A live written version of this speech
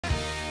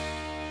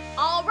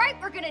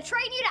gonna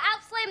train you to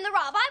outslam the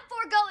Rob. I'm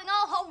foregoing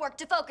all homework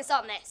to focus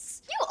on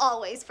this. You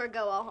always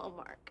forgo all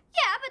homework.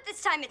 Yeah, but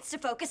this time it's to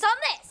focus on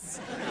this.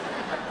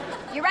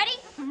 You ready?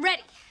 I'm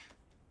ready.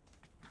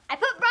 I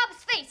put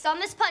Rob's face on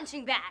this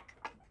punching bag.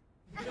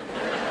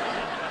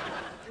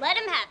 Let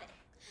him have it.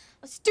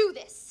 Let's do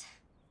this.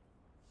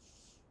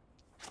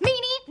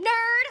 Meanie,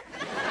 nerd.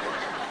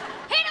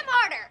 Hit him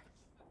harder.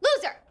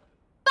 Loser.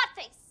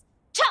 Buttface.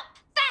 Chump.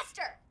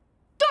 Faster.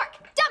 Dork.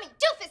 Dummy.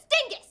 Doofus.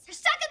 Dingus. You're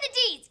stuck in the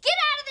D's. Get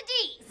out of the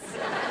D's.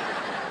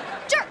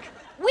 Jerk.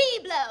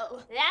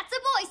 Weeblo. That's a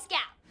Boy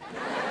Scout.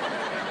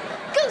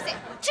 Goose it.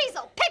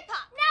 Cheezel. Pig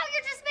pop. Now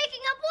you're just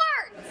making up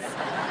words.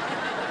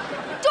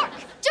 Dork.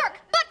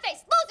 Jerk.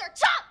 Buttface. Loser.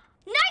 Chump.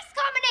 Nice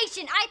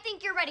combination. I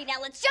think you're ready.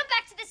 Now let's jump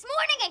back to this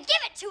morning and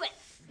give it to him.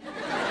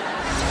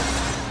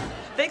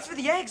 Thanks for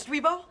the eggs,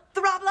 Dweebo.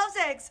 The Rob loves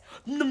eggs.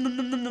 Num, num,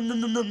 num, num, num,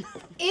 num, num.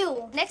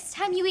 Ew. Next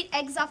time you eat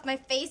eggs off my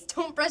face,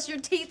 don't brush your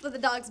teeth with a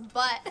dog's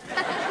butt.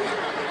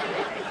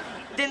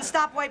 Then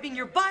stop wiping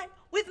your butt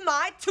with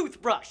my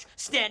toothbrush.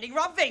 Standing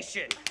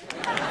Robvation.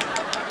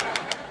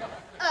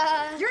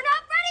 You're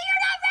not ready.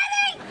 You're not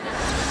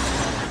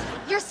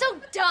ready. You're so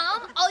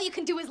dumb. All you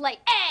can do is lay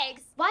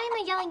eggs. Why am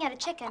I yelling at a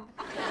chicken?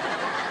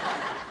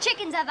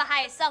 Chickens have the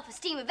highest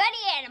self-esteem of any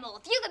animal.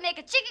 If you can make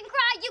a chicken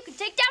cry, you can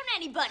take down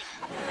anybody.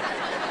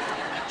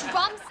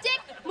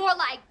 Drumstick? More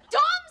like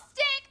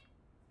domstick.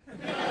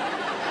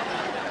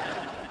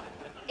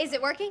 Is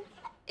it working?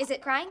 Is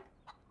it crying?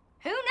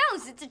 Who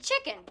knows? It's a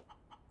chicken.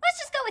 Let's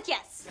just go with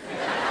yes.